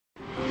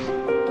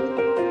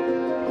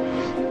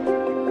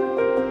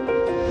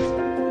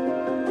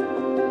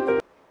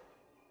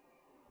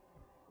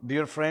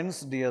Dear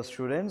friends, dear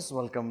students,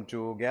 welcome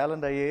to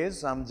Gallant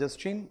IAS. I'm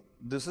Justin.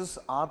 This is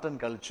art and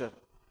culture.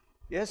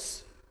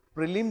 Yes,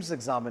 prelims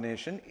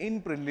examination.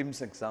 In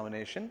prelims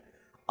examination,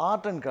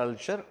 art and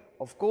culture,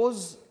 of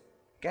course,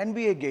 can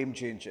be a game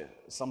changer.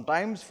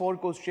 Sometimes 4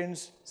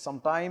 questions,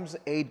 sometimes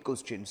 8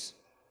 questions.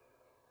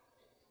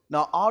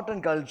 Now, art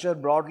and culture,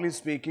 broadly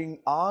speaking,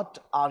 art,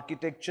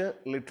 architecture,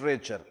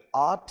 literature.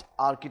 Art,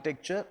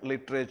 architecture,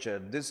 literature.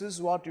 This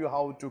is what you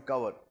have to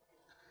cover.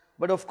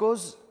 But of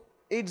course,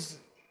 its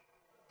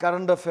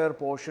current affair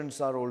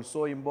portions are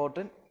also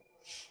important.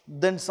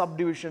 Then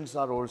subdivisions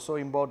are also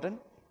important.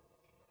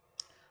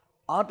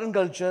 Art and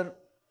culture,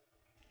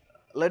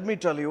 let me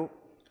tell you,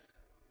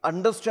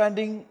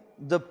 understanding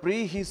the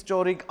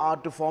prehistoric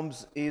art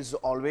forms is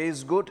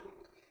always good.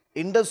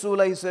 Indus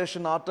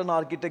civilization, art and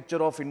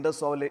architecture of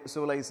Indus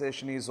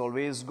civilization is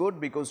always good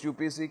because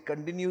UPSC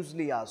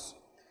continuously asks.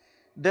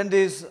 Then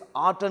there is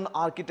art and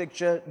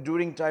architecture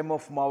during time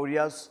of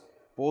Mauryas,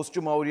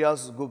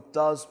 post-Mauryas,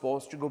 Guptas,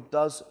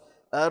 post-Guptas,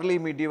 early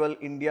medieval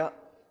India,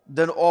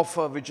 then of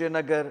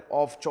Vijayanagar,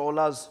 of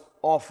Cholas,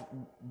 of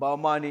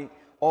Bahmani,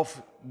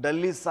 of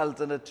Delhi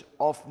Sultanate,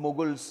 of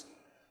Mughals,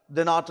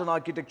 then art and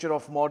architecture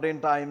of modern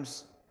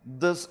times.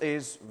 This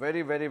is very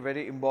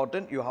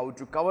important. You have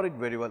to cover it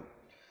very well.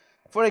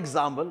 For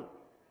example,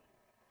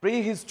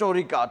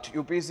 prehistoric art,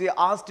 UPSC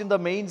asked in the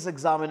mains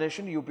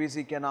examination,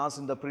 UPSC can ask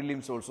in the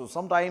prelims also.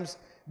 Sometimes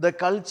the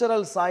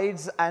cultural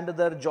sites and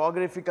their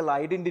geographical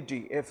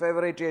identity, a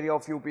favorite area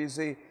of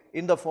UPSC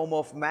in the form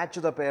of match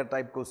the pair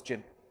type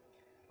question.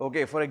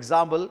 Okay, for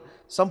example,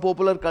 some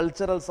popular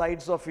cultural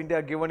sites of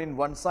India given in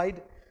one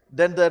side,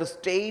 then there are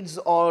states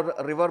or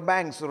river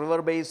banks,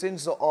 river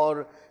basins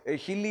or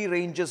hilly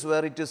ranges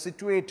where it is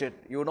situated,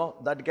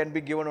 that can be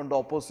given on the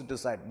opposite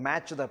side,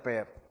 match the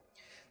pair.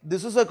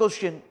 This is a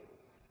question,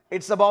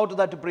 it's about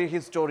that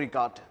prehistoric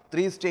art.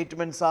 3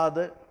 statements are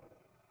there.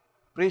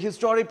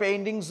 Prehistoric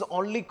paintings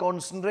only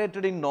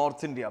concentrated in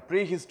North India,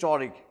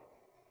 prehistoric,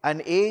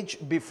 an age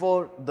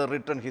before the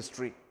written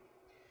history.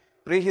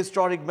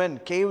 Prehistoric men,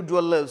 cave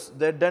dwellers,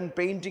 they're done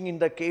painting in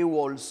the cave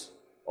walls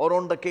or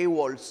on the cave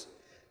walls.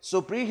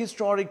 So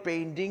prehistoric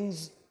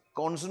paintings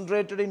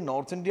concentrated in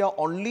North India,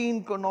 only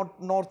in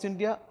North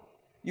India.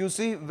 You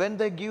see, when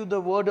they give the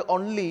word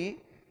only,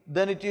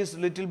 then it is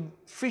little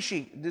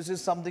fishy. This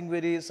is something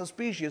very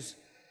suspicious.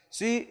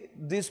 See,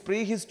 these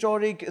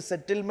prehistoric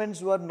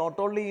settlements were not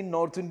only in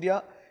North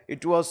India,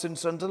 it was in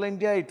Central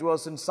India, it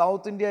was in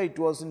South India, it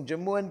was in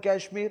Jammu and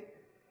Kashmir.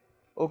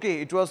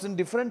 Okay, it was in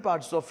different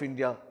parts of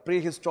India,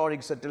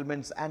 prehistoric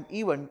settlements, and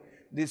even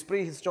these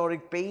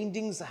prehistoric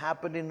paintings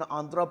happened in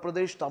Andhra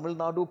Pradesh, Tamil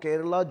Nadu,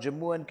 Kerala,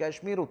 Jammu and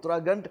Kashmir,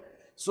 Uttarakhand.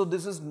 So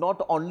this is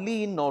not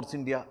only in North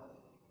India.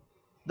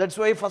 That's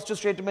why first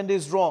statement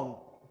is wrong.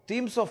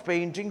 Themes of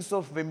paintings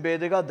of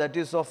Vimbedega, that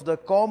is of the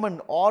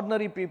common,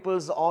 ordinary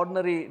people's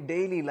ordinary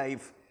daily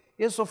life.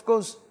 Yes, of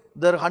course,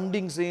 their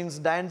hunting scenes,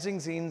 dancing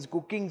scenes,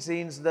 cooking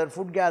scenes, their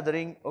food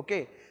gathering,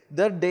 okay.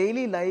 Their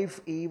daily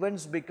life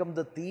events become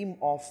the theme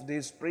of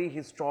this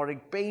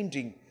prehistoric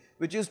painting,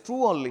 which is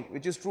true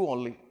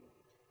only,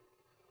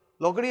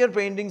 Lockyer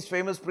paintings,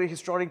 famous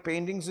prehistoric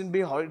paintings in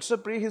Bihar. It's a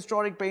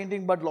prehistoric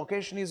painting, but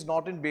location is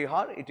not in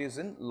Bihar, it is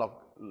in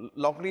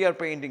Lockyer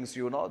paintings,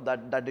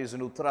 that is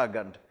in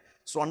Uttarakhand.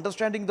 So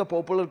understanding the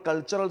popular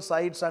cultural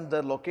sites and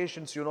their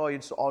locations,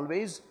 it's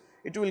always,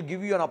 it will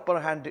give you an upper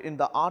hand in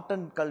the art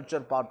and culture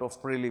part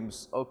of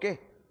prelims, okay.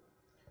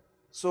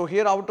 So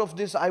here out of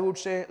this, I would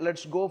say,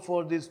 let's go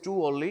for these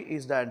 2 only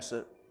is the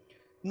answer.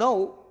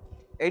 Now,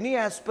 any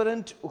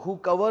aspirant who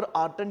cover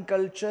art and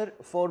culture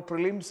for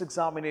prelims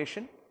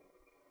examination,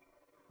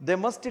 they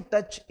must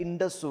touch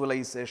Indus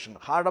civilization,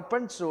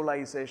 Harappan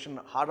civilization,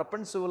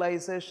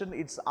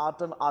 its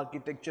art and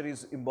architecture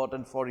is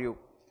important for you.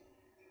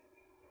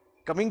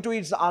 Coming to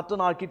its art and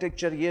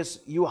architecture, yes,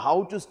 you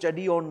have to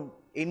study on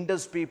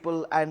Indus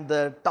people and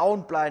their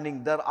town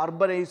planning, their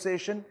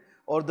urbanization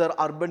or their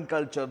urban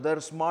culture, their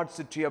smart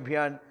city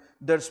abhiyan,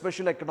 their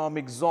special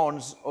economic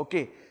zones,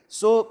 okay.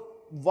 So,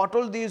 what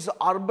all these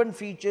urban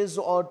features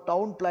or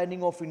town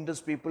planning of Indus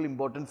people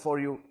important for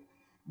you?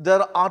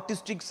 Their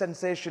artistic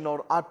sensation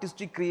or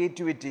artistic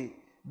creativity,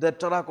 their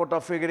terracotta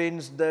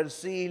figurines, their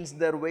seals,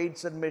 their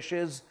weights and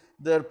measures,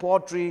 their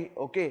pottery,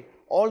 okay.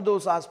 All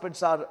those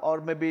aspects are,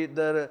 or maybe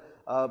their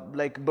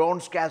like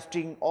bronze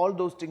casting, all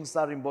those things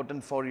are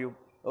important for you,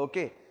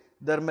 okay.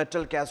 Their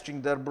metal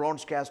casting, their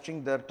bronze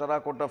casting, their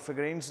terracotta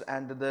figurines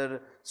and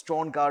their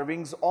stone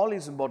carvings, all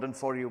is important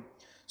for you.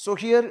 So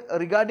here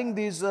regarding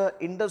this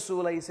Indus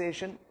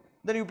civilization,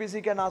 then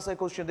UPSC can ask a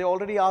question. They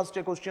already asked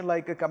a question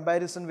like a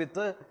comparison with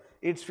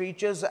its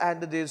features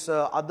and these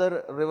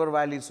other river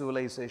valley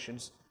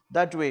civilizations.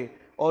 That way,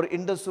 or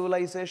Indus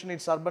civilization,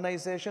 its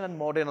urbanization and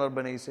modern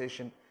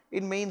urbanization.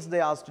 In mains, they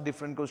asked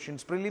different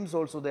questions. Prelims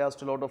also, they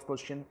asked a lot of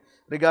questions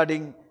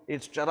regarding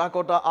its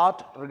terracotta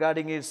art,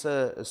 regarding its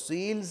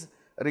seals,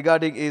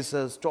 regarding its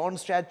stone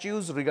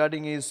statues,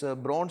 regarding its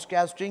bronze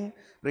casting,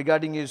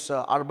 regarding its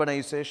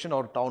urbanization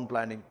or town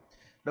planning.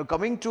 Now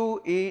coming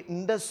to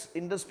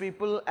Indus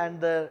people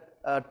and the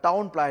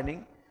town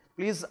planning,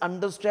 Please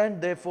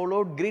understand they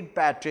followed grid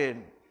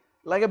pattern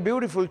like a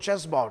beautiful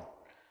chessboard.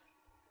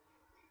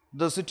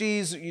 The city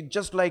is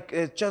just like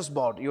a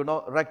chessboard,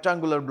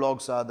 rectangular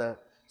blocks are there.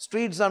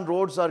 Streets and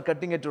roads are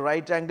cutting at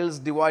right angles,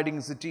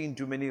 dividing city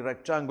into many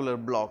rectangular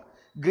blocks.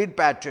 Grid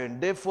pattern,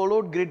 they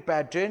followed grid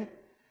pattern.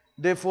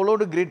 They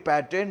followed a grid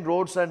pattern.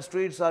 Roads and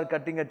streets are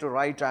cutting at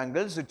right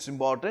angles. It's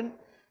important.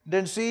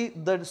 Then see,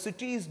 the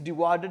city is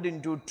divided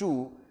into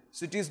two.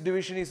 City's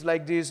division is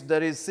like this.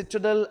 There is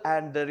Citadel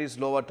and there is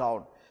Lower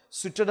Town.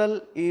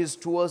 Citadel is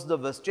towards the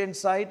western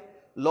side.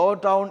 Lower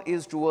Town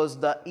is towards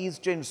the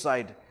eastern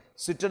side.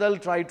 Citadel,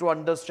 try to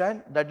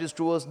understand, that is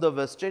towards the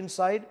western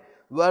side,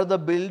 where the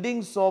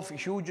buildings of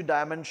huge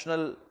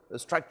dimensional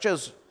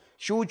structures,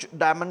 huge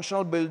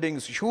dimensional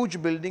buildings,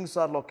 huge buildings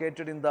are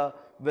located in the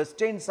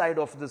western side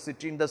of the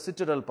city, in the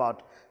Citadel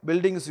part.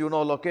 Buildings,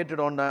 located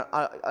on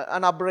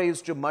an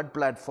upraised mud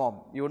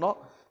platform,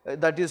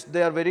 that is,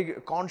 they are very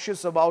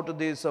conscious about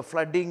this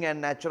flooding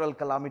and natural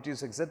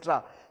calamities,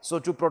 etc. So,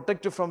 to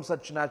protect from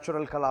such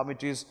natural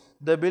calamities,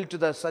 they built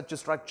such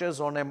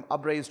structures on an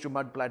upraised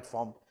mud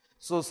platform.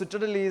 So,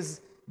 Citadel is,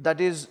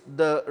 that is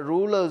the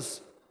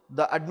rulers,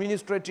 the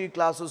administrative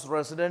classes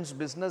residents,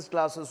 business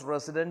classes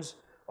residents,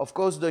 of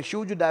course, the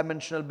huge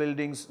dimensional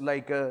buildings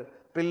like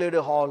pillared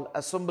hall,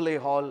 assembly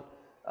hall,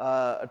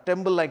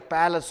 temple-like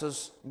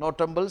palaces, no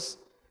temples,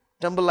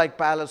 temple-like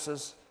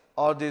palaces,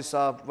 or this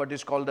what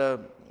is called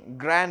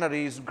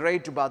granaries,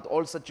 great bath,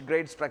 all such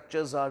great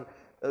structures are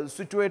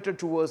situated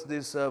towards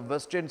this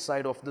western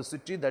side of the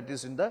city, that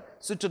is in the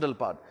Citadel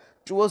part.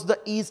 Towards the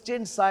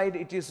eastern side,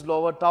 it is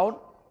Lower Town.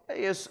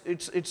 Yes,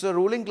 it's a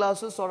ruling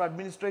classes or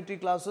administrative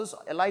classes,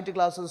 elite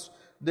classes,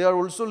 they are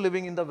also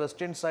living in the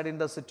western side in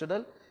the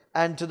Citadel,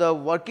 and to the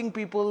working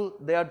people,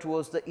 they are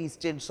towards the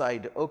eastern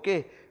side.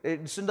 Okay,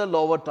 it's in the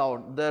Lower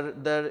Town.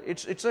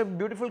 It's a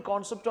beautiful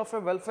concept of a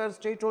welfare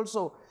state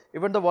also.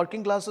 Even the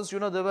working classes, they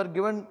were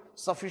given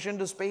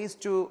sufficient space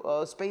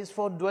to space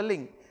for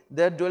dwelling.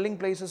 Their dwelling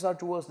places are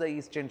towards the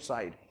eastern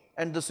side,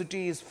 and the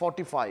city is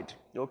fortified.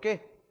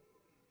 Okay.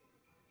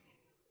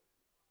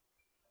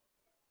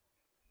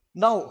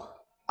 Now,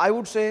 I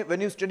would say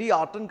when you study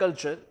art and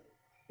culture,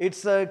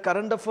 it's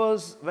current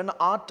affairs. When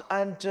art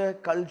and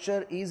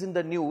culture is in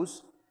the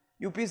news,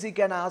 UPSC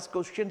can ask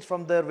questions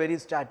from their very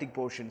static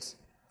portions.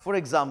 For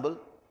example,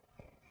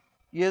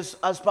 yes,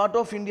 as part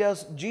of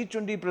India's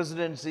G20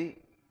 presidency,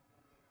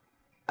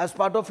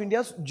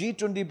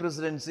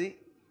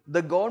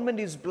 the government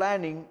is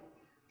planning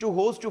to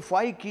host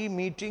 5 key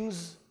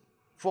meetings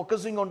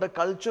focusing on the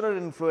cultural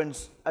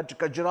influence at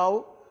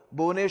Khajuraho,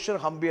 Bhubaneswar,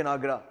 Hampi and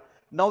Agra.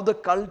 Now, the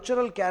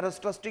cultural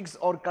characteristics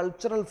or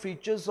cultural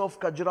features of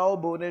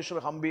Khajuraho,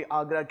 Bhubaneswar, Hampi,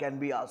 Agra can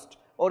be asked,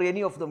 or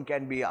any of them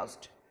can be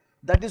asked.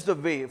 That is the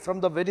way, from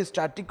the very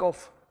static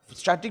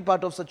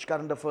part of such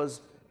current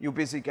affairs,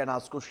 UPSC can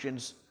ask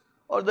questions.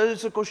 Or there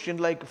is a question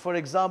like, for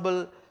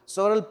example,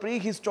 several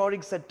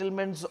prehistoric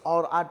settlements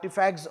or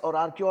artifacts or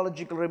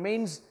archaeological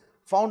remains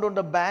found on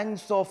the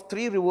banks of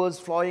 3 rivers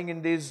flowing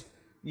in these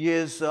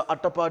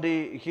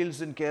Attapadi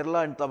hills in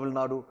Kerala and Tamil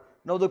Nadu.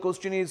 Now, the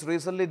question is,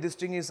 recently this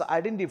thing is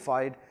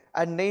identified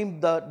and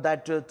named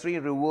that 3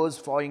 rivers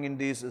flowing in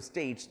these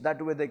states.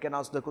 That way they can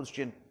ask the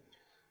question.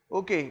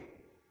 Okay.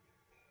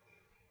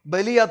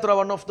 Bali Yatra,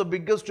 one of the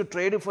biggest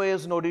trade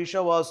fairs in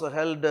Odisha, was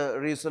held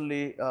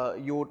recently,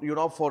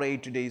 for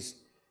 8 days.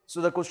 So,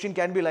 the question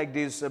can be like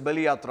this,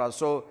 Bali Yatra.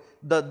 So,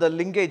 the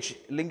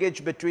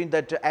linkage between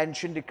that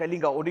ancient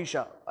Kalinga,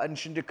 Odisha,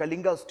 ancient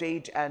Kalinga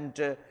state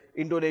and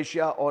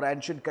Indonesia, or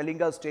ancient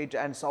Kalinga state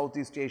and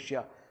Southeast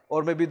Asia,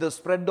 or maybe the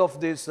spread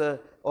of this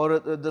or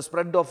the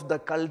spread of the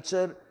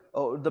culture,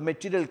 the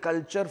material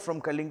culture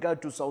from Kalinga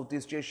to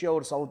Southeast Asia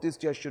or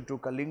Southeast Asia to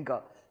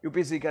Kalinga.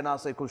 UPSC can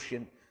ask a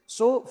question.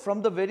 So,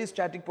 from the very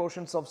static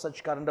portions of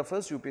such current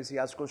affairs, UPSC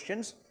asks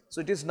questions. So,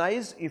 it is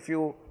nice if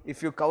you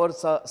cover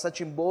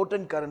such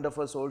important current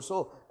affairs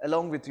also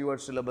along with your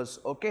syllabus.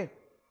 Okay.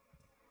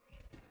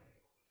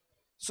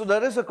 So,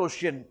 there is a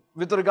question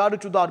with regard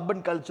to the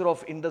urban culture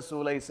of Indus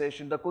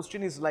civilization. The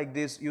question is like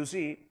this. You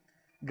see,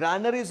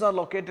 granaries are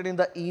located in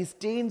the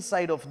eastern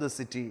side of the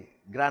city.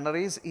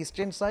 Granaries,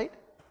 eastern side.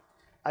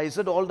 I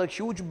said all the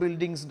huge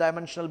buildings,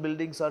 dimensional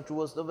buildings, are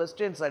towards the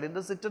western side in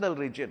the Citadel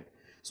region.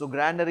 So,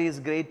 granaries,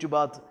 great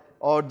bath,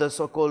 or the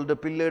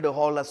so-called pillared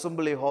hall,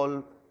 assembly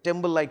hall,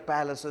 temple-like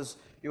palaces,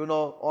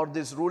 or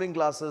these ruling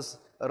classes,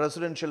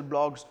 residential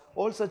blocks,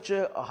 all such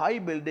high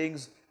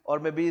buildings, or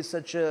maybe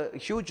such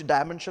huge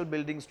dimensional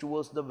buildings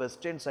towards the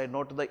western side,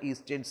 not the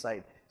eastern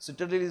side.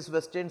 Citadel is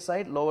western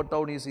side, Lower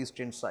Town is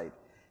eastern side.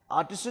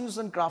 Artisans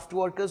and craft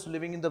workers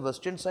living in the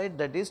western side,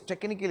 that is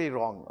technically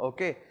wrong.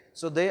 Okay.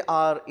 So, they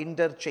are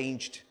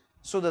interchanged.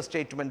 So, the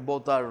statement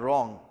both are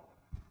wrong.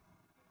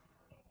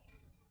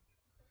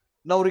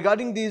 Now,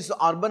 regarding this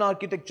urban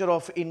architecture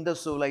of Indus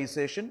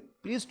civilization,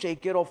 please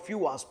take care of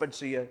few aspects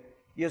here.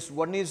 Yes,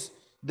 one is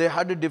they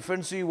had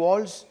defensive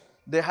walls.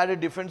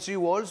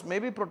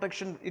 Maybe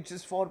protection, it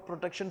is for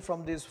protection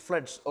from these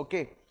floods.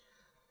 Okay.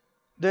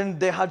 Then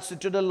they had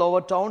citadel lower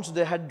towns,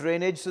 they had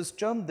drainage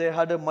system, they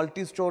had a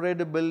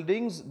multi-storied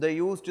buildings, they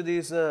used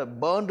these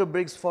burned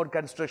bricks for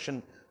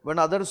construction. When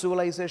other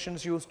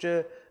civilizations used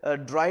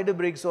dried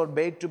bricks or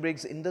baked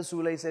bricks, in the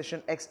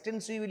civilization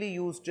extensively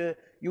used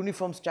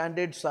uniform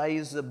standard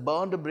size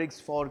burned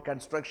bricks for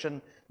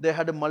construction. They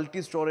had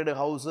multi-storied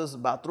houses,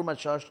 bathroom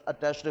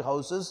attached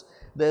houses.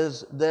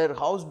 Their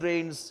house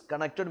drains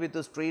connected with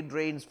the street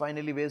drains,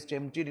 finally waste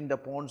emptied in the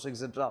ponds,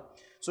 etc.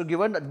 So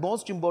given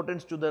most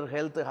importance to their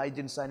health,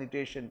 hygiene,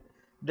 sanitation.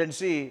 Then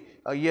see,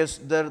 yes,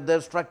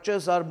 their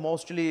structures are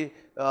mostly,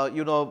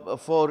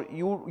 for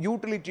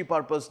utility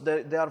purpose.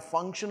 They are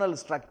functional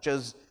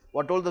structures.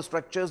 What all the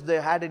structures they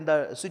had in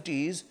the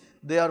cities,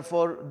 they are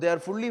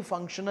fully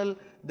functional.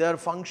 They are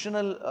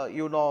functional,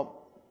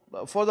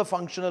 for the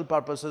functional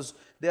purposes.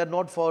 They are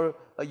not for,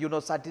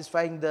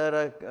 satisfying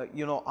their,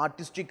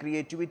 artistic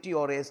creativity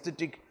or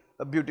aesthetic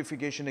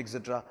beautification,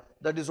 etc.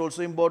 That is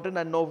also important,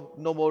 and no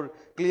more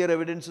clear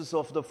evidences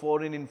of the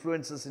foreign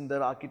influences in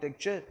their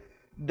architecture.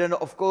 Then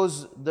of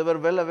course they were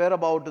well aware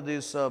about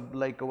this,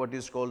 like what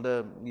is called,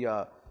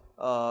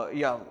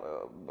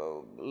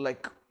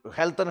 like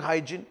health and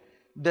hygiene.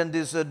 Then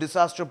this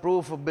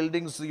disaster-proof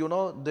buildings, they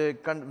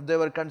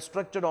were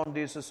constructed on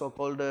these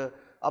so-called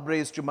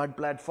upraised mud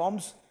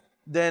platforms.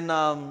 Then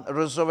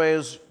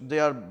reservoirs, they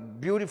are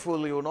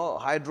beautiful,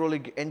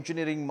 hydraulic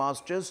engineering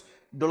masters.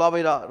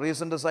 Dolavira,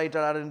 recent site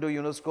added into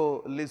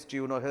UNESCO list,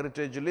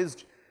 heritage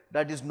list,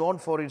 that is known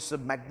for its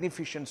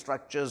magnificent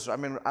structures, I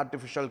mean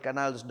artificial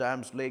canals,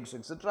 dams, lakes,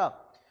 etc.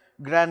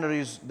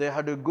 Granaries, they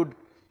had a good,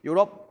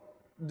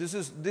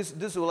 this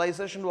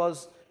civilization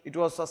was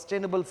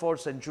sustainable for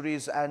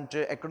centuries, and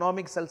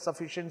economic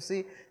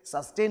self-sufficiency,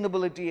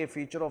 sustainability, a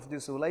feature of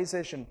this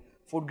civilization.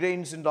 Food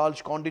grains in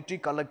large quantity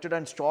collected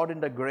and stored in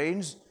the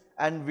grains,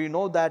 and we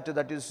know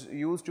that is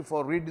used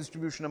for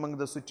redistribution among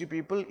the city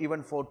people,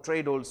 even for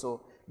trade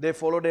also. They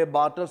followed a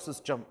barter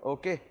system,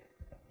 okay.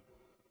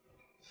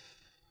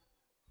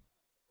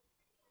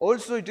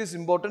 Also, it is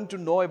important to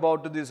know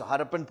about this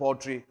Harappan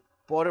pottery,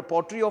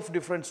 pottery of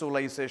different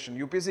civilization.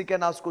 UPSC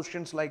can ask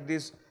questions like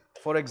this.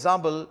 For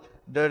example,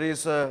 there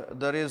is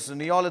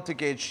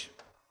Neolithic age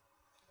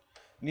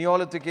or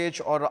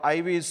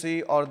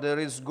IVC, or there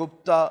is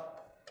Gupta,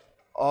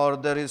 or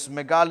there is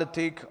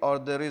Megalithic, or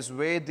there is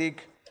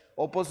Vedic.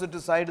 Opposite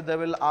side, they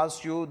will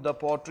ask you the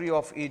pottery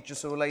of each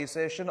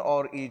civilization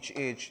or each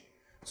age.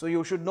 So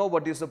you should know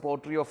what is the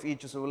pottery of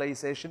each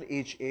civilization,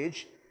 each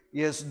age.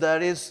 Yes,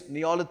 there is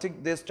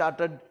Neolithic, they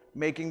started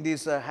making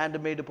this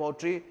handmade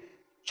pottery.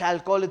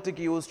 Chalcolithic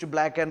used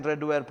black and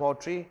red ware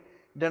pottery.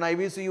 Then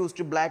IVC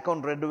used black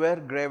on red ware,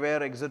 grey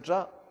ware,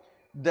 etc.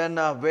 Then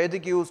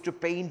Vedic used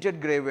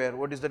painted grey ware,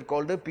 what is that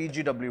called?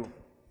 PGW.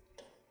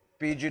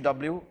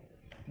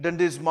 Then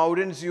these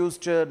Mauryaans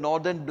used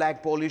northern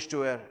black polished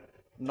ware.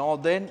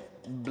 Northern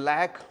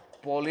black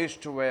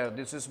polished ware.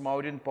 This is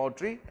Mauryan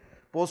pottery.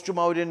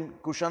 Post-Mauryan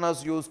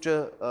Kushanas used,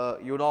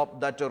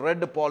 that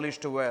red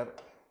polished ware.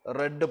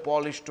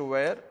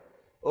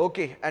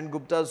 Okay, and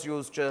Guptas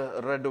used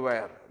red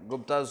ware.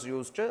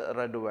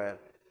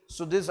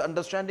 So this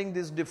understanding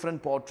this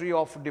different pottery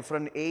of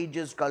different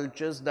ages,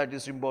 cultures, that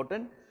is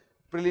important.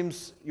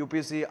 Prelims,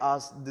 UPSC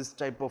asks this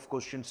type of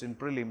questions in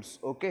prelims,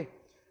 okay.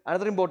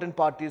 Another important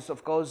part is,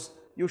 of course,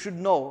 you should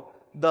know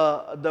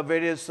the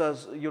various,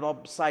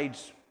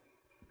 sites,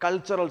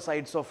 cultural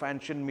sites of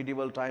ancient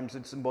medieval times.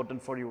 It's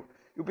important for you.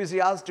 UPSC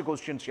asked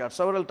questions here.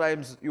 Several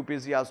times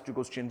UPSC asked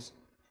questions.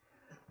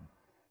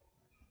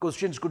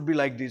 Questions could be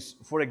like this.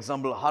 For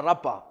example,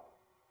 Harappa.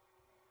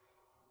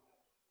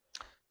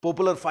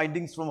 Popular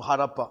findings from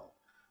Harappa.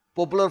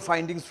 Popular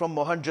findings from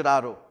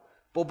Mohenjo-daro.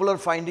 Popular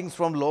findings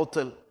from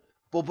Lothal.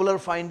 Popular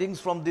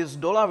findings from this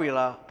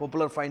Dolavira.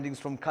 Popular findings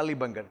from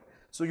Kalibangan.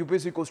 So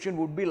UPSC question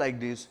would be like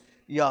this.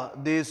 Yeah,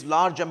 these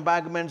large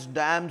embankments,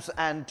 dams,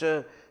 and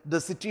the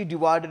city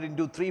divided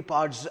into three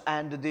parts,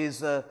 and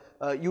this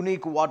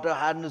unique water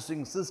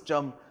harnessing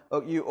system,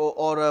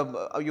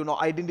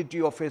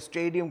 identity of a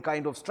stadium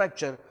kind of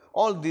structure.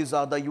 All these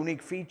are the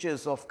unique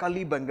features of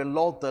Kalibangan,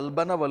 Lothal,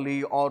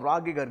 Banavali, or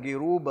Ragigargi,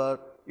 Rubar,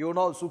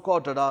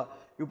 Sukotada.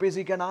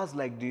 UPSC can ask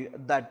like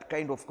that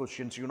kind of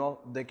questions,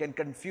 they can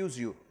confuse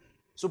you.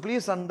 So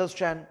please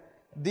understand,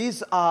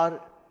 these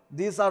are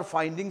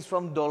findings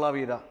from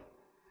Dolavira.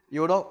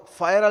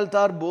 Fire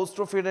altar, boast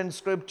of hidden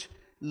script,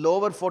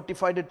 lower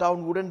fortified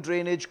town, wooden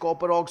drainage,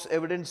 copper rocks,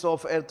 evidence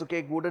of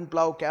earthquake, wooden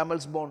plough,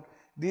 camel's bone.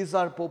 These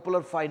are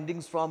popular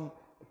findings from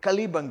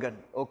Kalibangan,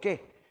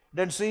 okay.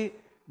 Then see,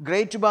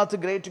 great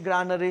bath, great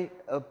granary,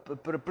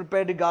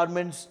 prepared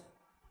garments,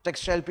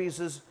 textile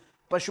pieces,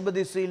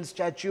 Pashupati seal,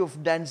 statue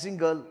of dancing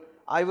girl,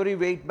 ivory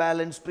weight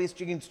balance,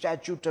 priesting in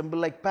statue, temple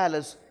like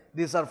palace.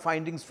 These are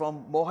findings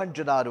from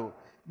Mohenjo-daro.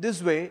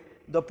 This way,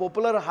 the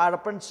popular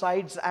Harappan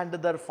sites and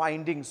their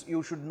findings,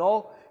 you should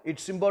know.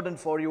 It's important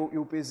for you.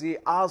 UPSC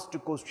asked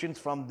questions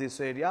from this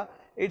area.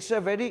 It's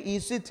a very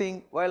easy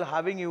thing while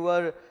having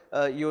your,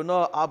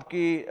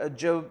 आपकी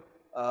जब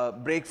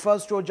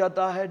breakfast हो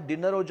जाता है,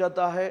 dinner हो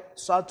जाता है,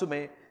 साथ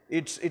में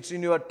It's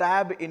in your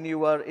tab, in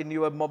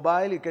your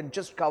mobile. You can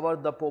just cover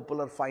the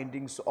popular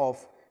findings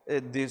of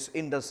these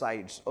Indus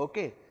sites.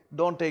 Okay,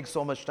 don't take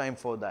so much time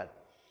for that.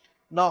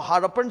 Now,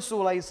 Harappan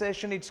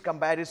civilization, its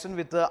comparison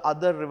with the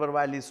other river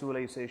valley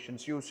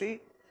civilizations. You see,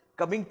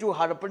 coming to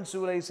Harappan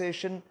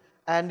civilization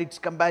and its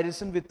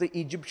comparison with the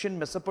Egyptian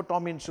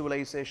Mesopotamian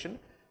civilization,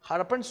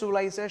 Harappan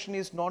civilization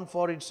is known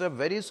for its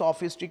very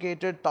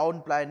sophisticated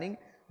town planning,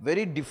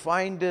 very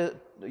defined,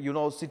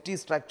 city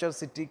structure,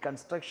 city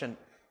construction.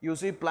 You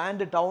see,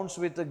 planned towns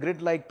with a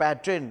grid-like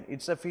pattern.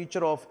 It's a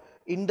feature of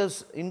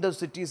Indus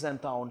cities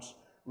and towns.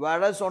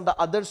 Whereas on the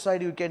other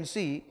side, you can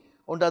see,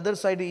 on the other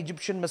side,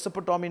 Egyptian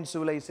Mesopotamian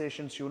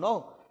civilizations,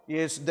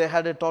 yes, they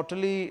had a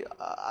totally,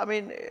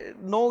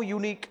 no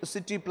unique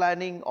city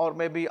planning or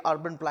maybe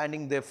urban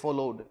planning they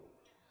followed.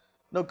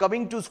 Now,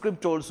 coming to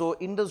script also,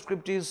 Indus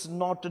script is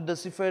not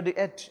deciphered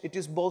yet. It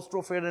is both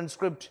Strophaean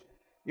script.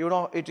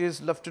 It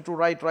is left to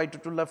right,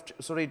 right to left.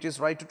 Sorry, it is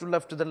right to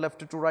left, then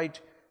left to right.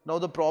 Now,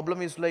 the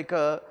problem is like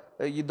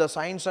the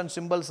signs and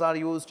symbols are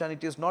used and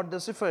it is not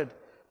deciphered.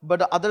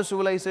 But other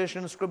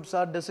civilization scripts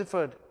are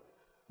deciphered.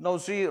 Now,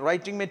 see,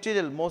 writing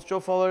material, most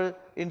of our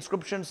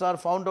inscriptions are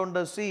found on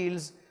the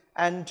seals,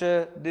 and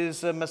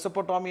this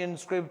Mesopotamian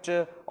script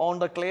on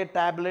the clay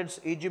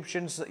tablets.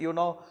 Egyptians,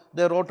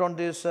 they wrote on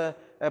this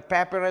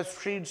papyrus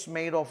sheets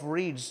made of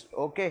reeds.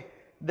 Okay,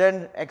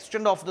 then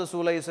extent of the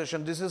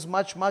civilization, this is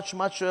much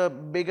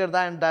bigger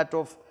than that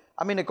of,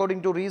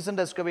 according to recent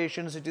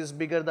excavations, it is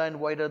bigger than,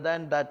 wider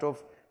than that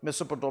of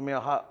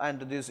Mesopotamia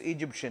and this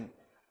Egyptian.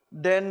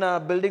 Then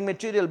building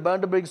material,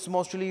 burnt bricks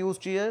mostly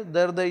used here.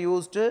 There they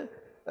used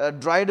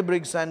dried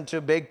bricks and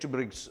baked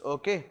bricks.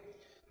 Okay.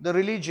 The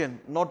religion,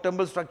 no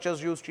temple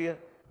structures used here.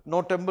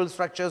 No temple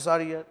structures are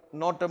here.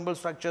 No temple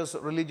structures,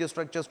 religious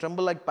structures.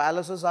 Temple like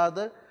palaces are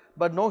there,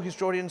 but no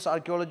historians,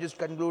 archaeologists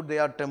conclude they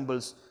are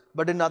temples.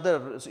 But in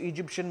other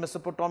Egyptian,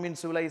 Mesopotamian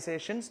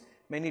civilizations,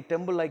 many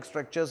temple-like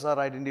structures are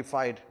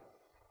identified.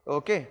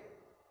 Okay.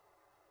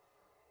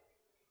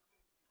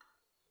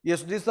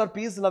 Yes, these are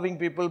peace-loving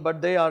people,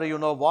 but they are,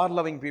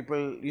 war-loving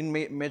people. In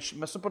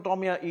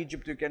Mesopotamia,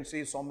 Egypt, you can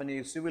see so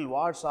many civil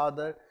wars are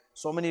there,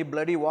 so many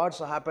bloody wars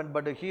happened,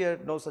 but here,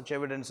 no such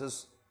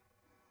evidences.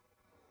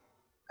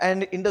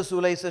 And Indus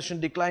civilization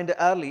declined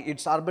early.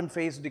 Its urban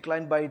phase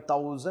declined by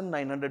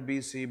 1900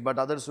 BC, but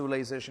other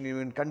civilization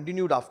even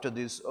continued after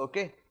this.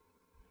 Okay.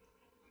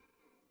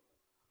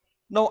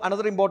 Now,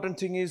 another important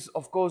thing is,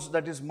 of course,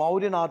 that is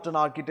Mauryan art and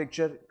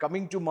architecture.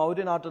 Coming to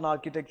Mauryan art and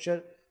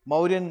architecture,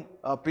 Mauryan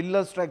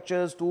pillar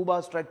structures,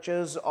 tuba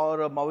structures, or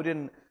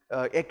Mauryan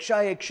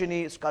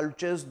Yaksha-Yakshini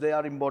sculptures, they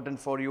are important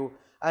for you.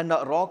 And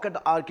rock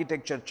cut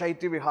architecture,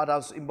 Chaitya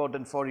Viharas,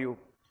 important for you.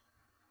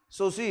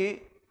 So,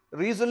 see,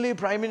 recently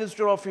Prime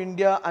Minister of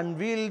India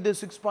unveiled the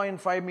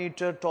 6.5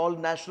 meter tall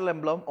national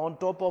emblem on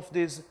top of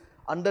this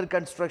under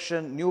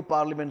construction new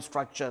parliament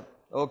structure.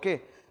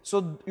 Okay.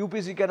 So,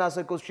 UPC can ask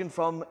a question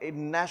from a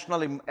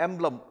national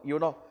emblem,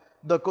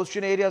 The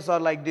question areas are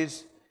like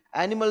this.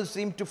 Animals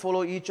seem to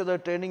follow each other,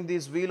 turning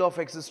this wheel of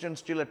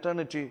existence till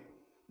eternity.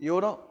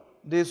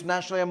 This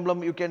national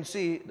emblem, you can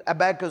see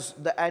abacus,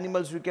 the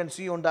animals you can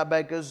see on the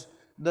abacus.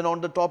 Then on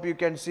the top you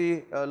can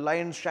see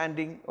lion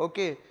standing.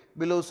 Okay,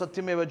 below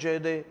Satyameva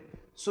Jayade.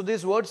 So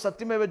this word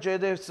Satyameva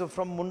Jayade is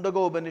from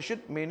Mundago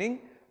Upanishad,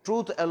 meaning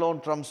truth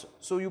alone trumps.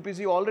 So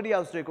UPC already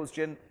asked a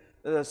question.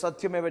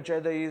 Satyameva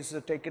Jayade is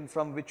taken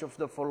from which of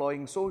the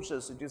following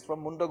sources? It is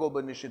from Mundago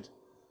Upanishad.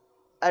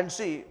 And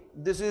see,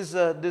 this is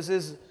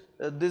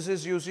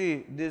you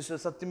see this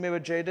Satyameva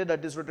Jayade,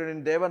 that is written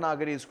in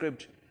Devanagari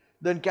script.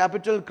 Then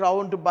capital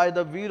crowned by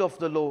the wheel of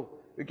the law.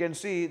 You can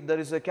see there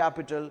is a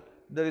capital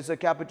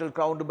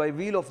crowned by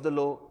wheel of the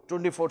law,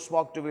 24th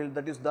spoked wheel,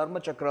 that is Dharma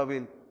Chakra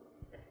wheel.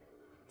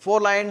 4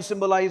 lions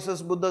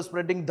symbolizes Buddha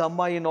spreading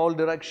Dhamma in all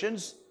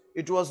directions.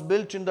 It was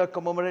built in the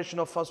commemoration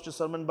of first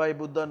sermon by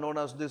Buddha, known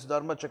as this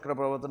Dharma Chakra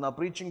Pravatana,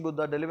 preaching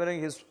Buddha,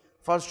 delivering his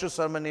first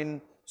sermon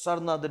in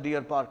Sarna, the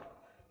deer park.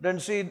 Then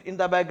see in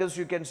the abacus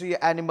you can see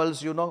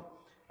animals,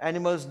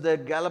 Animals, the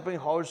galloping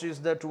horse is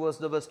there towards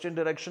the western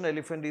direction,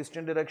 elephant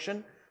eastern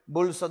direction,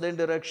 bull southern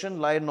direction,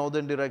 lion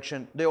northern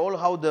direction. They all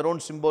have their own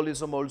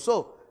symbolism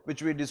also,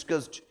 which we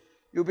discussed.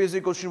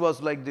 UPSC question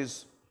was like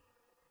this.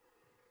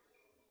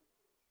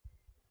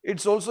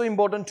 It's also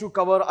important to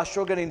cover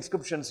Ashokan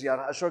inscriptions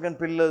here. Ashokan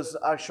pillars,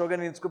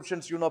 Ashokan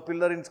inscriptions,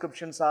 pillar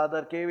inscriptions are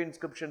there, cave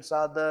inscriptions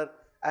are there,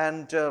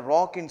 and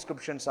rock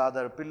inscriptions are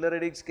there. Pillar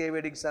edicts, cave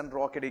edicts, and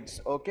rock edicts.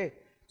 Okay.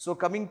 So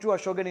coming to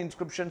Ashokan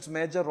inscriptions,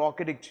 major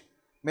rock edict.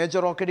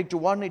 Major rock edict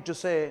 1, it to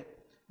say,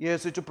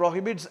 yes, it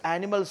prohibits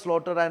animal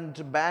slaughter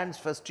and bans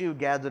festive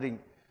gathering.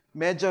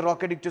 Major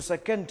rock edict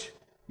 2nd,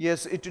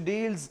 yes, it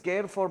deals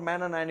care for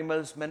man and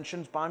animals,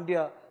 mentions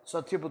Pandya,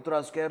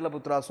 Satyaputras, Kerala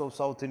Putras of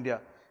South India.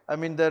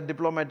 Their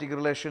diplomatic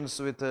relations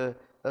with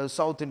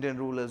South Indian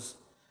rulers.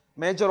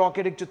 Major rock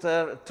edict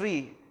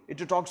 3,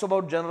 it talks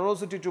about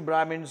generosity to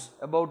Brahmins,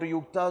 about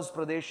Yuktas,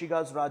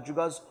 Pradeshikas,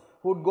 Rajugas,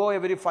 who would go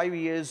every 5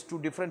 years to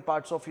different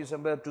parts of his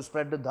empire to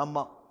spread the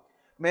Dhamma.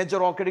 Major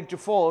rock edict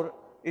 4,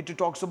 it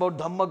talks about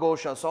Dhamma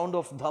Gosha, sound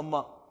of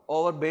Dhamma.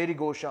 over Beri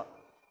Gosha.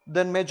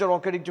 Then Major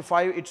Rocket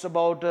 5, it's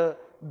about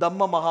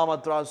Dhamma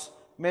Mahamatras.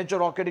 Major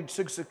Rocket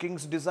 6,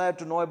 King's desire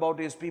to know about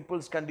his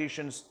people's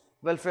conditions,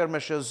 welfare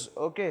measures,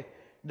 okay.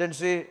 Then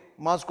say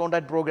mass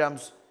contact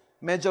programs.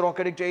 Major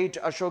Rocket 8,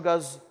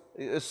 Ashoka's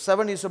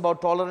 7 is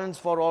about tolerance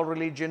for all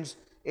religions.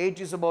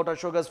 8 is about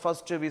Ashoka's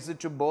first visit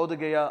to Bodh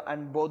Gaya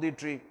and Bodhi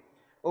tree.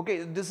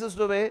 Okay, this is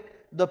the way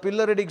the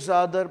pillar edicts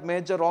are there,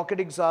 major rock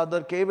edicts are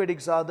there, cave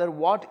edicts are there,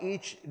 what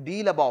each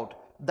deal about,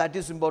 that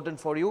is important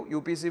for you.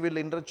 UPC will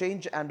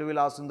interchange and will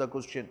ask in the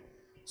question.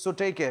 So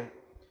take care.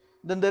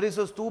 Then there is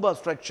a stupa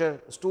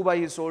structure. Stupa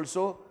is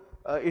also,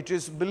 it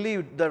is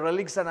believed the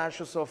relics and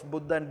ashes of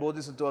Buddha and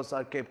Bodhisattvas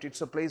are kept.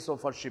 It's a place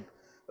of worship.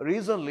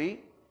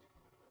 Recently,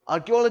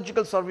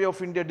 Archaeological Survey of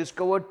India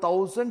discovered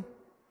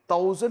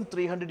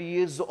 1,300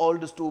 years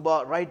old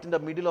stupa right in the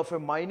middle of a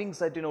mining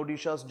site in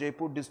Odisha's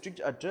Jaipur district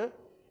at a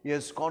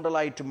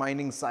Condalite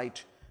mining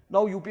site.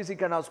 Now UPC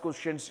can ask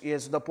questions.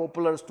 Yes, the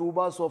popular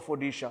stupas of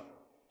Odisha.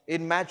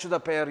 In match the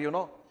pair, you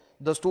know,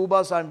 the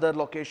stupas and their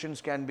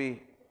locations can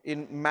be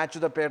in match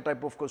the pair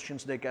type of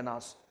questions they can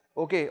ask.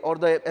 Okay, or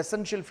the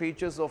essential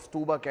features of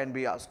stupa can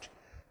be asked.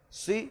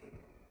 See,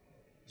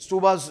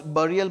 stupas,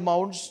 burial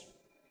mounds.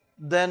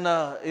 Then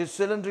is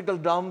cylindrical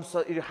domes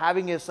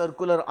having a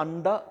circular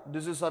anda.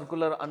 This is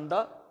circular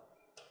anda.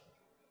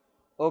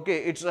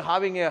 Okay, it's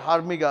having a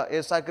harmiga,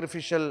 a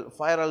sacrificial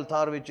fire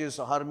altar, which is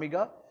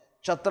harmiga.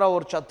 Chatra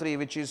or chatri,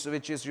 which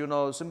is you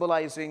know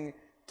symbolizing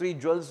 3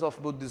 jewels of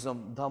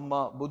Buddhism: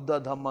 Dhamma, Buddha,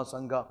 Dhamma,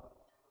 Sangha.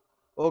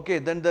 Okay,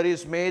 then there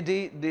is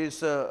Medhi,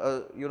 this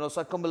you know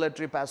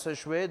circumambulatory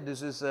passageway.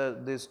 This is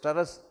this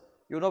terrace.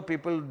 You know,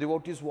 people,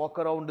 devotees walk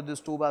around this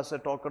stupa as a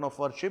token of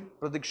worship.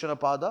 Pradikshana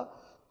Pada.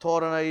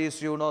 Thorana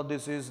is, you know,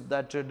 this is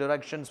that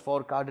directions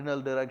for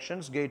cardinal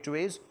directions,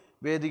 gateways.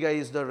 Vedika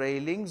is the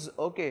railings.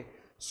 Okay.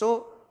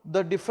 So,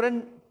 the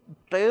different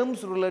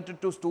terms related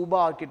to stupa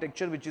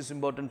architecture which is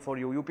important for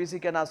you. UPC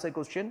can ask a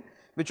question,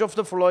 which of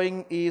the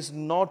following is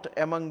not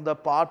among the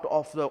part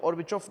of the, or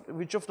which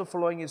of the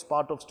following is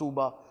part of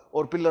stupa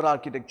or pillar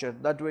architecture.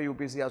 That way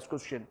UPC asks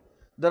question.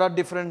 There are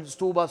different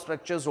stupa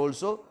structures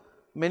also.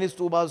 Many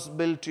stupas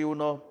built, you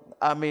know,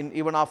 I mean,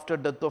 even after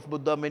death of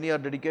Buddha, many are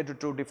dedicated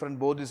to different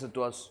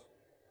bodhisattvas.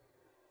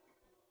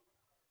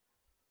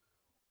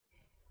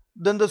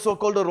 Then the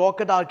so-called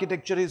rocket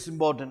architecture is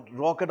important.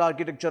 Rocket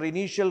architecture,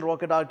 initial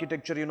rocket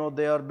architecture, you know,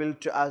 they are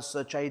built as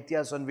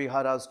chaityas and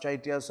viharas.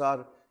 Chaityas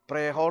are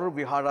prayer hall,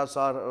 viharas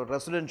are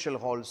residential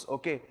halls.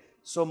 Okay.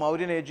 So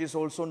Mauryan age is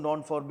also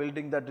known for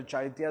building that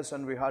chaityas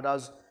and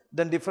viharas.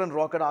 Then different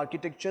rocket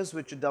architectures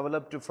which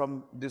developed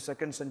from the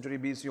 2nd century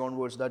BC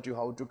onwards that you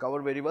have to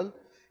cover very well.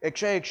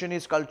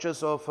 Ekshini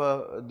cultures of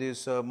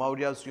these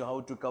Mauryas you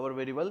have to cover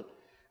very well.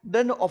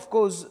 Then of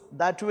course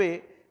that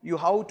way you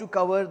have to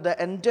cover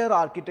the entire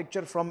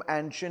architecture from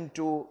ancient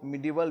to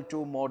medieval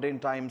to modern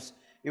times.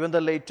 Even the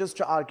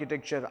latest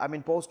architecture, I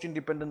mean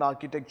post-independent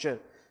architecture,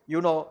 you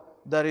know,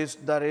 there is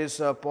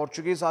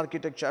Portuguese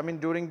architecture. I mean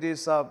during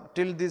this,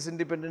 till this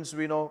independence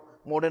we know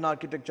modern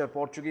architecture,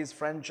 Portuguese,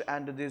 French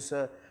and this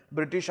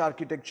British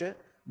architecture.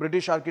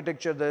 British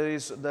architecture, there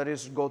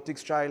is Gothic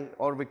style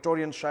or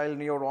Victorian style,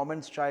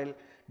 Neo-Roman style,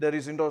 there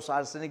is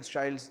Indo-Saracenic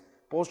styles,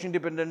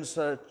 post-independence,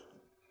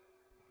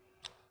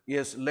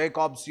 yes, Le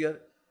Corbusier,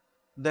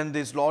 then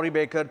this Laurie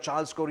Baker,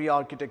 Charles Correa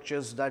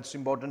architectures, that's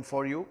important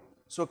for you.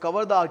 So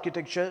cover the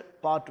architecture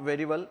part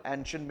very well,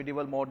 ancient,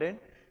 medieval, modern.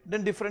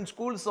 Then different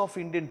schools of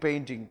Indian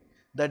painting,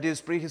 that is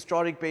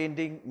prehistoric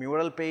painting,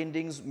 mural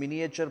paintings,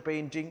 miniature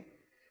painting.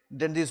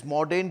 Then these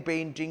modern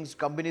paintings,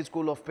 Company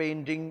School of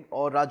Painting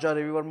or Raja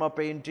Ravivarma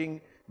painting,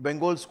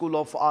 Bengal School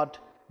of Art.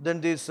 Then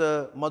this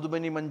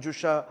Madhubani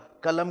Manjusha,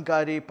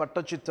 Kalamkari,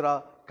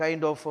 Pattachitra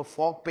kind of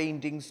folk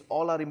paintings,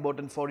 all are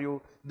important for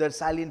you. There are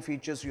salient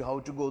features you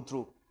have to go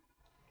through.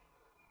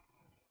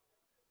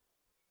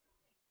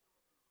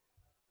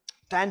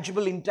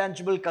 Tangible,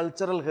 intangible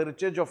cultural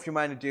heritage of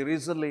humanity.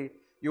 Recently,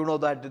 you know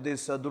that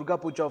this Durga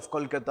Puja of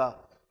Kolkata,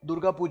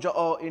 Durga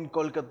Puja in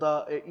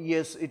Kolkata,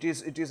 yes, it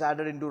is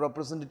added into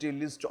representative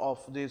list of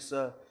this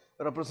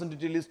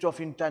representative list of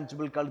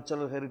intangible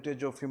cultural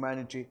heritage of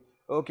humanity.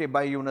 Okay,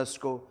 by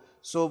UNESCO.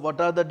 So,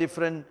 what are the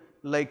different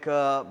like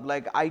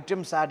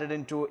items added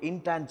into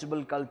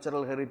intangible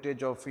cultural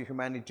heritage of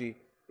humanity?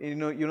 In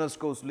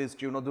UNESCO's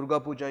list, you know, Durga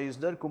Puja is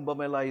there, Kumbh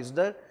Mela is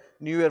there,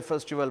 New Year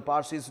festival,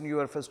 Parsis New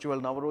Year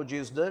festival, Navroji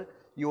is there,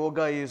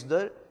 yoga is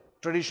there,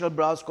 traditional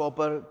brass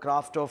copper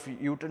craft of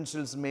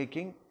utensils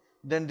making.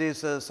 Then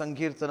this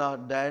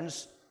Sankirtana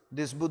dance,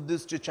 this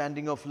Buddhist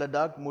chanting of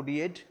Ladakh,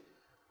 Mudiyat.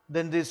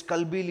 Then this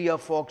Kalbilia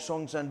folk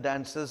songs and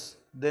dances.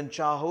 Then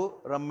Chahu,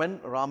 Raman,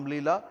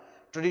 Ramlila,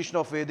 tradition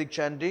of Vedic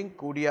chanting,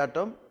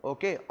 Kudiyatam.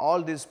 Okay,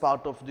 all this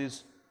part of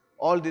this,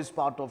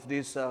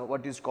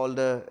 what is called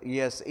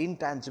yes,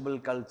 intangible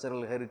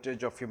cultural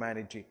heritage of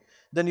humanity.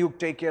 Then you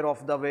take care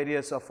of the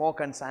various folk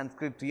and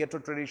Sanskrit theatre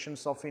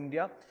traditions of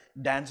India,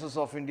 dances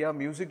of India,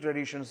 music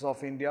traditions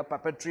of India,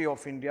 puppetry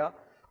of India.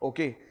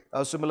 Okay,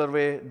 similar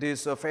way,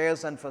 these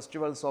fairs and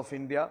festivals of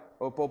India,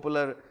 or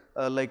popular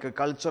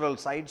cultural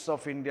sites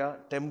of India,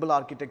 temple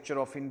architecture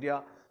of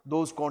India,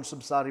 Those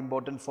concepts are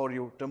important for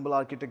you. Temple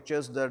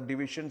architectures, their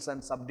divisions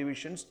and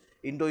subdivisions,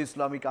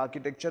 Indo-Islamic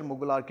architecture,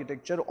 Mughal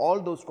architecture, all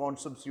those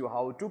concepts you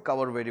have to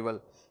cover very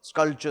well.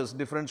 Sculptures,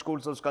 different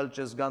schools of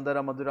sculptures,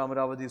 Gandhara, Madhura,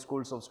 Amaravati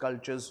schools of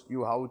sculptures,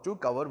 you have to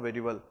cover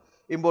very well.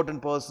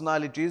 Important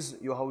personalities,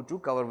 you have to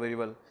cover very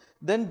well.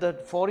 Then the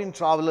foreign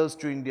travelers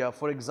to India,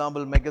 for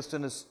example,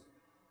 Megasthenes,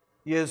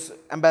 yes,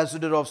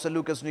 ambassador of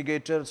Seleucus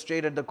Nicator,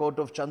 stayed at the court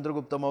of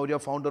Chandragupta Maurya,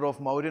 founder of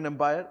Mauryan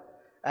Empire,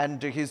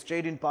 and he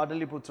stayed in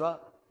Pataliputra.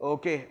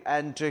 Okay,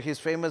 and his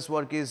famous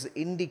work is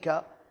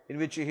Indica, in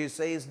which he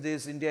says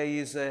this India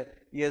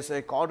is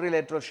a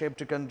quadrilateral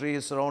shaped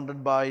country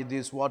surrounded by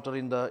this water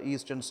in the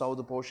east and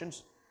south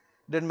portions.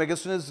 Then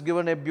Megasthenes has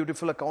given a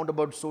beautiful account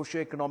about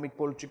socio-economic,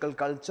 political,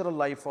 cultural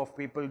life of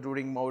people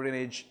during Mauryan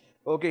age.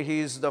 Okay, he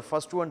is the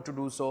first one to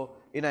do so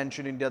in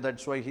ancient India.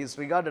 That's why he is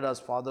regarded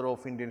as father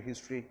of Indian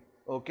history.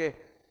 Okay.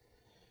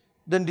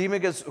 Then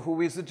Demicus, who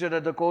visited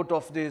at the court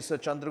of this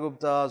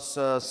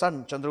Chandragupta's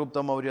son,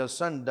 Chandragupta Maurya's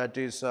son, that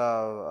is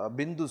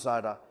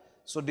Bindusara.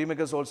 So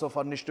Demicus also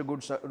furnished a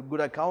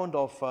good account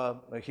of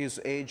his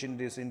age in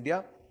this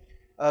India.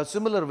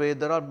 Similar way,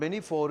 there are many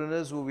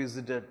foreigners who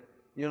visited,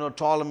 you know,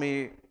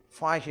 Ptolemy,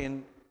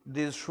 Fahin,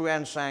 this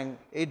Xuanzang,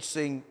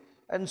 Singh,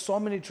 and so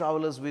many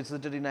travelers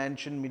visited in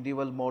ancient,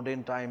 medieval,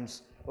 modern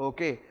times.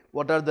 Okay,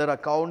 what are their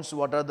accounts,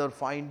 what are their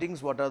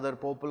findings, what are their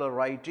popular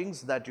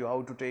writings that you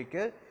have to take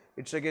care?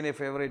 It's again a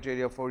favorite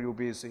area for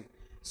UPSC.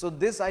 So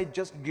this I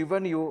just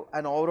given you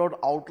an overall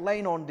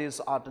outline on this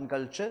art and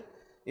culture.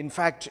 In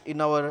fact,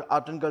 in our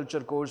art and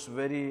culture course,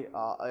 very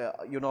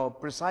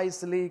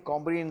precisely,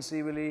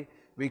 comprehensively,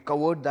 we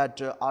covered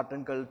that art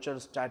and culture,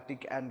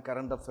 static and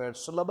current affairs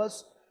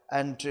syllabus.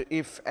 And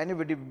if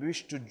anybody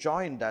wish to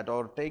join that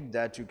or take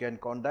that, you can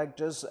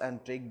contact us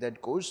and take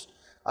that course.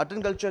 Art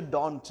and culture,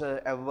 don't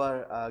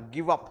ever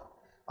give up.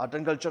 Art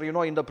and culture, you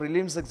know, in the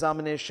prelims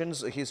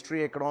examinations,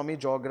 history, economy,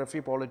 geography,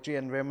 polity,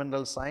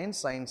 environmental science,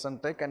 science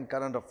and tech, and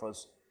current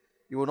affairs.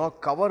 You will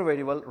not cover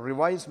very well,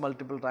 revise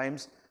multiple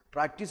times,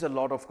 practice a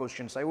lot of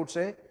questions. I would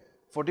say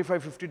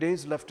 45-50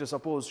 days left,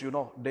 suppose, you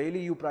know,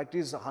 daily you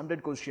practice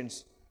 100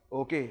 questions.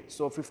 Okay,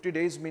 so 50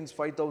 days means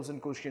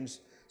 5,000 questions.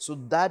 So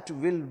that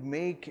will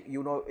make,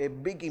 you know, a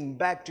big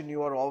impact in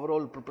your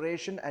overall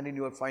preparation and in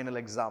your final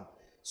exam.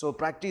 So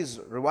practice,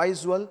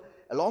 revise well.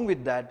 Along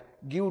with that,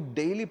 give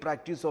daily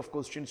practice of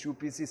questions,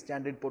 UPSC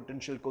standard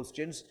potential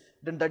questions.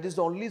 Then that is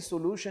the only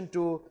solution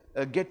to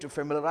get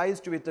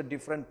familiarized with the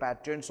different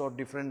patterns or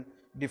different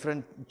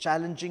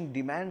challenging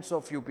demands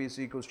of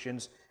UPSC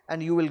questions,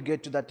 and you will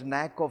get that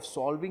knack of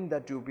solving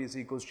that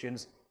UPSC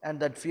questions, and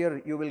that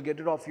fear, you will get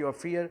rid of your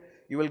fear.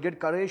 You will get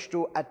courage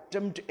to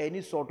attempt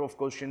any sort of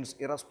questions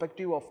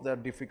irrespective of their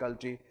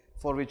difficulty,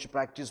 for which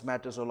practice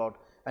matters a lot.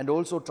 And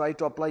also try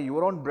to apply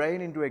your own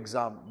brain into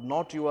exam,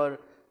 not your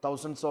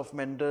thousands of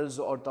mentors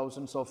or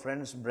thousands of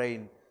friends'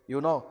 brain.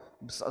 You know,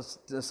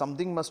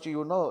 something must,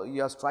 you know,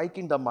 you are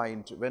striking the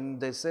mind. When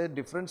they say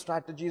different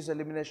strategies,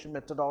 elimination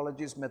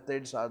methodologies,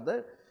 methods are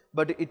there,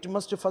 but it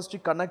must first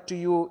connect to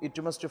you,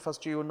 it must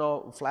first, you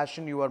know, flash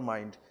in your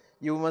mind.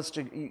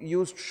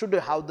 You should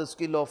have the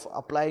skill of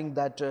applying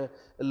that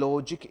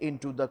logic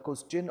into the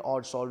question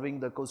or solving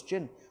the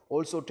question.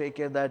 Also take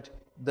care that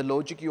the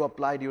logic you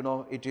applied, you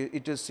know,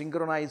 it is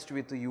synchronized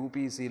with the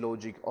UPSC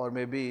logic, or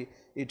maybe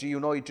it, you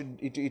know,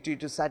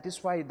 it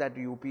satisfies that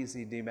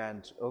UPSC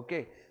demand.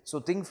 Okay, so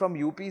think from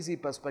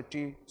UPSC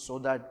perspective so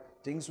that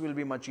things will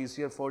be much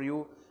easier for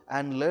you,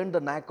 and learn the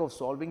knack of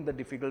solving the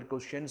difficult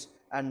questions,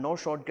 and no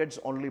shortcuts,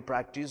 only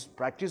practice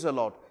a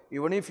lot.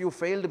 Even if you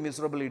failed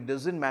miserably, it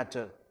doesn't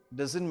matter.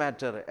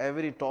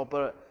 Every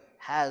topper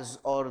has,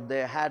 or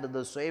they had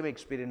the same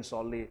experience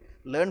only.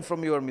 Learn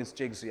from your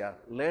mistakes here.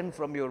 Learn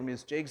from your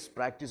mistakes,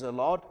 practice a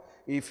lot.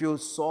 If you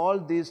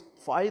solve these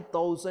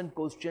 5,000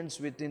 questions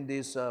within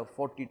these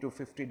 40 to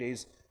 50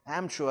 days,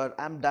 I'm sure,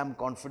 I'm damn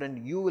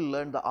confident you will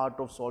learn the art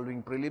of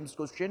solving prelims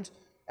questions,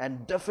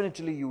 and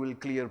definitely you will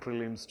clear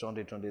prelims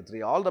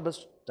 2023. All the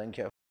best. Thank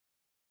you.